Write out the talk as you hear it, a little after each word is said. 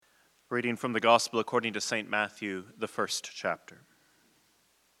Reading from the Gospel according to St. Matthew, the first chapter.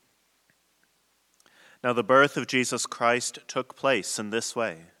 Now the birth of Jesus Christ took place in this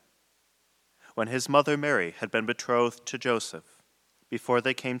way. When his mother Mary had been betrothed to Joseph, before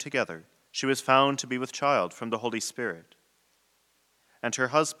they came together, she was found to be with child from the Holy Spirit. And her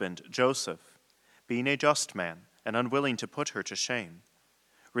husband, Joseph, being a just man and unwilling to put her to shame,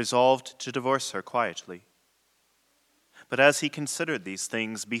 resolved to divorce her quietly. But as he considered these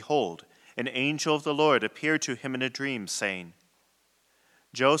things, behold, an angel of the Lord appeared to him in a dream, saying,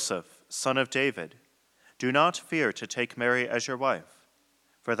 Joseph, son of David, do not fear to take Mary as your wife,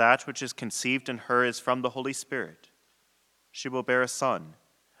 for that which is conceived in her is from the Holy Spirit. She will bear a son,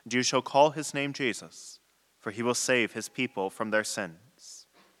 and you shall call his name Jesus, for he will save his people from their sins.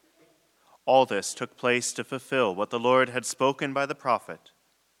 All this took place to fulfill what the Lord had spoken by the prophet.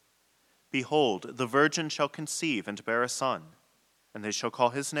 Behold, the virgin shall conceive and bear a son, and they shall call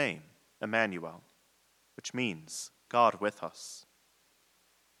his name Emmanuel, which means God with us.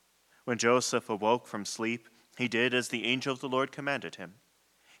 When Joseph awoke from sleep, he did as the angel of the Lord commanded him.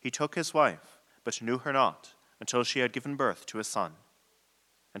 He took his wife, but knew her not until she had given birth to a son,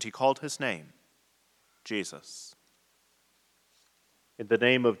 and he called his name Jesus. In the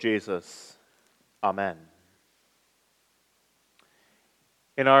name of Jesus, Amen.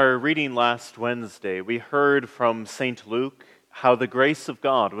 In our reading last Wednesday, we heard from St. Luke how the grace of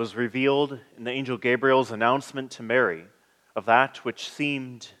God was revealed in the angel Gabriel's announcement to Mary of that which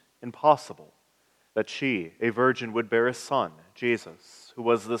seemed impossible, that she, a virgin, would bear a son, Jesus, who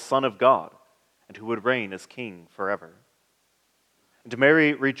was the Son of God and who would reign as King forever. And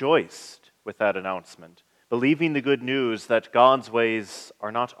Mary rejoiced with that announcement, believing the good news that God's ways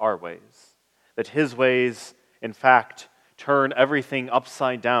are not our ways, that his ways, in fact, turn everything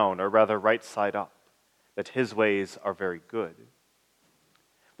upside down, or rather right side up, that his ways are very good.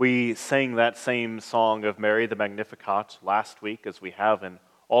 We sang that same song of Mary, the Magnificat, last week, as we have in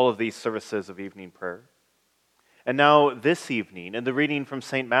all of these services of evening prayer. And now this evening, in the reading from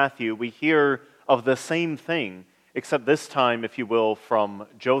St. Matthew, we hear of the same thing, except this time, if you will, from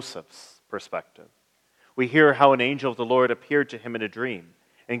Joseph's perspective. We hear how an angel of the Lord appeared to him in a dream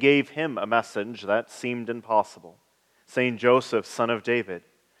and gave him a message that seemed impossible, saying, Joseph, son of David,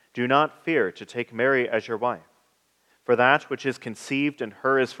 do not fear to take Mary as your wife, for that which is conceived in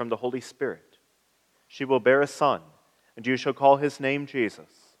her is from the Holy Spirit. She will bear a son, and you shall call his name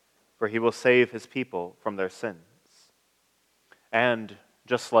Jesus, for he will save his people from their sins. And,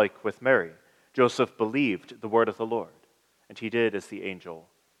 just like with Mary, Joseph believed the word of the Lord, and he did as the angel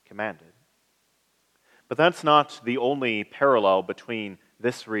commanded. But that's not the only parallel between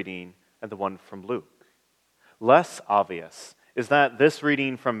this reading and the one from Luke. Less obvious is that this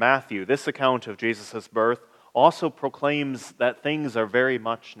reading from Matthew, this account of Jesus' birth, also proclaims that things are very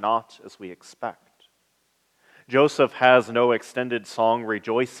much not as we expect. Joseph has no extended song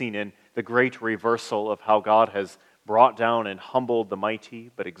rejoicing in the great reversal of how God has brought down and humbled the mighty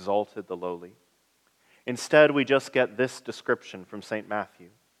but exalted the lowly. Instead, we just get this description from St. Matthew.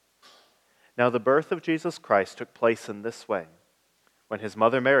 Now the birth of Jesus Christ took place in this way. When his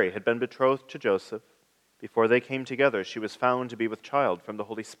mother Mary had been betrothed to Joseph, before they came together, she was found to be with child from the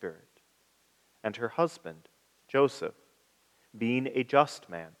Holy Spirit. And her husband, Joseph, being a just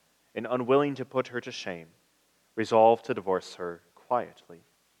man and unwilling to put her to shame, resolved to divorce her quietly.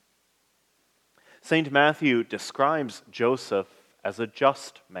 St. Matthew describes Joseph as a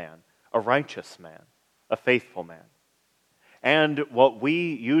just man, a righteous man, a faithful man. And what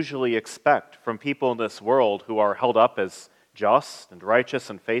we usually expect from people in this world who are held up as just and righteous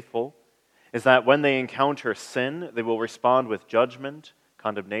and faithful is that when they encounter sin, they will respond with judgment,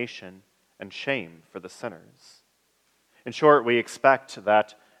 condemnation, and shame for the sinners. In short, we expect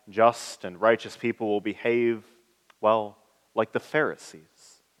that just and righteous people will behave, well, like the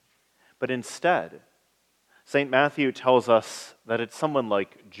Pharisees. But instead, St. Matthew tells us that it's someone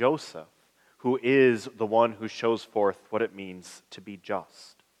like Joseph who is the one who shows forth what it means to be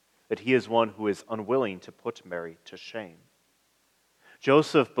just, that he is one who is unwilling to put Mary to shame.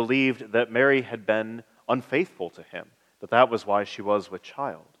 Joseph believed that Mary had been unfaithful to him, that was why she was with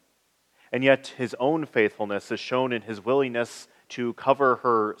child. And yet his own faithfulness is shown in his willingness to cover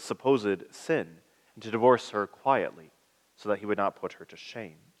her supposed sin and to divorce her quietly so that he would not put her to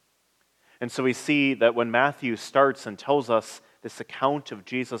shame. And so we see that when Matthew starts and tells us this account of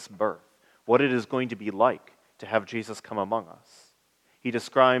Jesus' birth, what it is going to be like to have Jesus come among us, he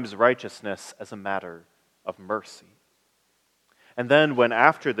describes righteousness as a matter of mercy. And then when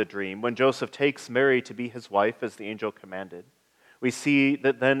after the dream, when Joseph takes Mary to be his wife as the angel commanded, we see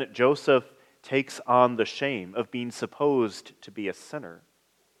that then Joseph takes on the shame of being supposed to be a sinner.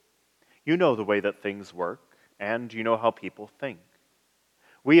 You know the way that things work, and you know how people think.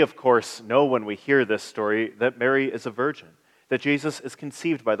 We, of course, know when we hear this story that Mary is a virgin, that Jesus is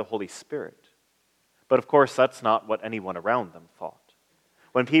conceived by the Holy Spirit. But of course, that's not what anyone around them thought.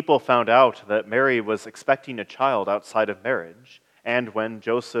 When people found out that Mary was expecting a child outside of marriage, and when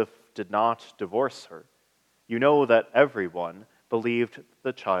Joseph did not divorce her, you know that everyone believed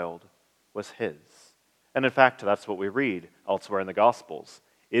the child was his. And in fact, that's what we read elsewhere in the Gospels.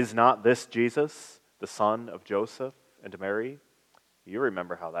 Is not this Jesus, the son of Joseph and Mary? You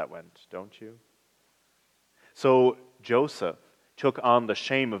remember how that went, don't you? So Joseph took on the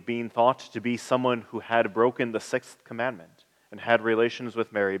shame of being thought to be someone who had broken the sixth commandment and had relations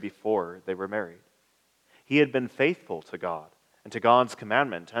with Mary before they were married. He had been faithful to God and to God's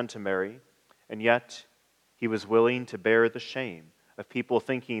commandment and to Mary, and yet he was willing to bear the shame of people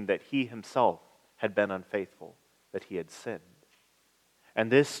thinking that he himself had been unfaithful, that he had sinned.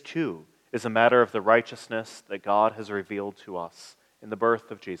 And this, too, is a matter of the righteousness that God has revealed to us in the birth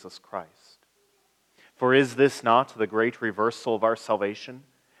of Jesus Christ. For is this not the great reversal of our salvation?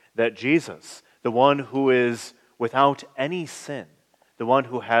 That Jesus, the one who is without any sin, the one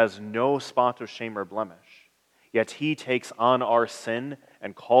who has no spot of shame or blemish, yet he takes on our sin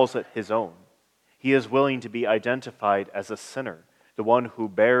and calls it his own. He is willing to be identified as a sinner, the one who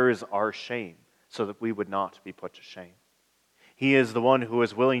bears our shame, so that we would not be put to shame. He is the one who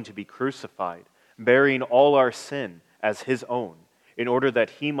is willing to be crucified, bearing all our sin as his own, in order that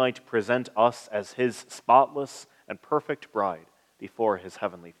he might present us as his spotless and perfect bride before his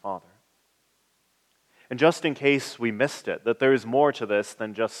heavenly Father. And just in case we missed it, that there is more to this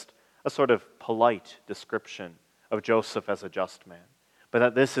than just a sort of polite description of Joseph as a just man, but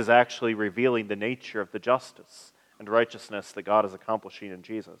that this is actually revealing the nature of the justice and righteousness that God is accomplishing in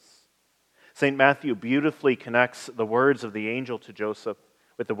Jesus. St. Matthew beautifully connects the words of the angel to Joseph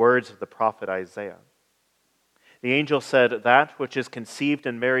with the words of the prophet Isaiah. The angel said, "That which is conceived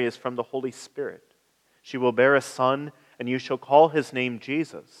in Mary is from the Holy Spirit. She will bear a son, and you shall call his name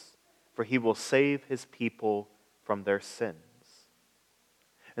Jesus, for he will save his people from their sins."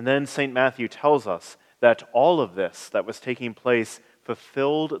 And then St. Matthew tells us that all of this that was taking place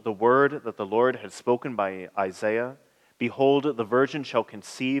fulfilled the word that the Lord had spoken by Isaiah. "Behold, the virgin shall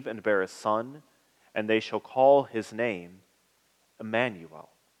conceive and bear a son, and they shall call his name Emmanuel,"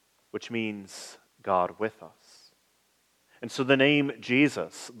 which means God with us. And so the name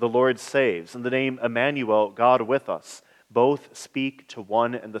Jesus, the Lord saves, and the name Emmanuel, God with us, both speak to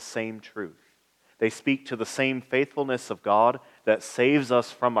one and the same truth. They speak to the same faithfulness of God that saves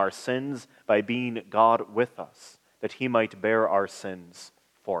us from our sins by being God with us, that he might bear our sins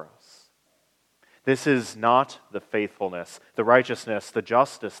for us. This is not the faithfulness, the righteousness, the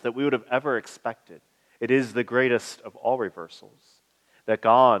justice that we would have ever expected. It is the greatest of all reversals, that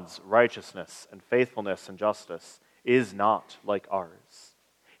God's righteousness and faithfulness and justice is not like ours.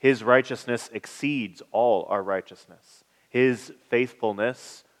 His righteousness exceeds all our righteousness. His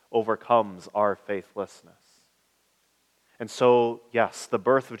faithfulness overcomes our faithlessness. And so, yes, the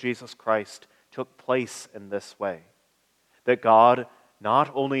birth of Jesus Christ took place in this way, that God,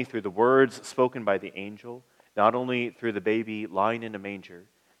 not only through the words spoken by the angel, not only through the baby lying in a manger,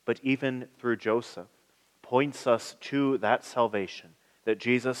 but even through Joseph, points us to that salvation that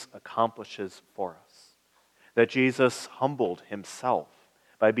Jesus accomplishes for us. That Jesus humbled himself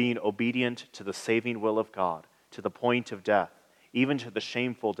by being obedient to the saving will of God to the point of death, even to the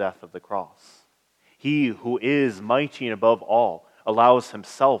shameful death of the cross. He who is mighty and above all allows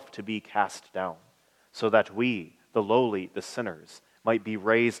himself to be cast down, so that we, the lowly, the sinners, might be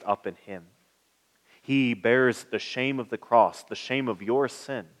raised up in him. He bears the shame of the cross, the shame of your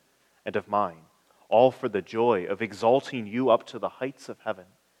sin and of mine, all for the joy of exalting you up to the heights of heaven,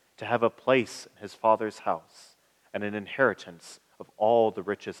 to have a place in his Father's house and an inheritance of all the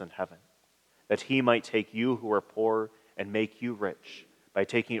riches in heaven, that he might take you who are poor and make you rich by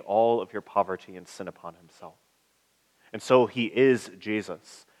taking all of your poverty and sin upon himself. And so he is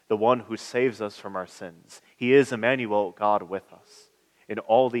Jesus, the one who saves us from our sins. He is Emmanuel, God with us. In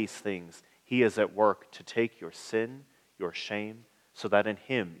all these things, he is at work to take your sin, your shame, so that in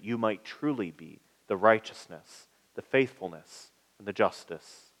him you might truly be the righteousness, the faithfulness, and the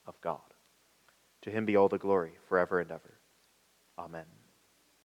justice of God. To him be all the glory forever and ever. Amen.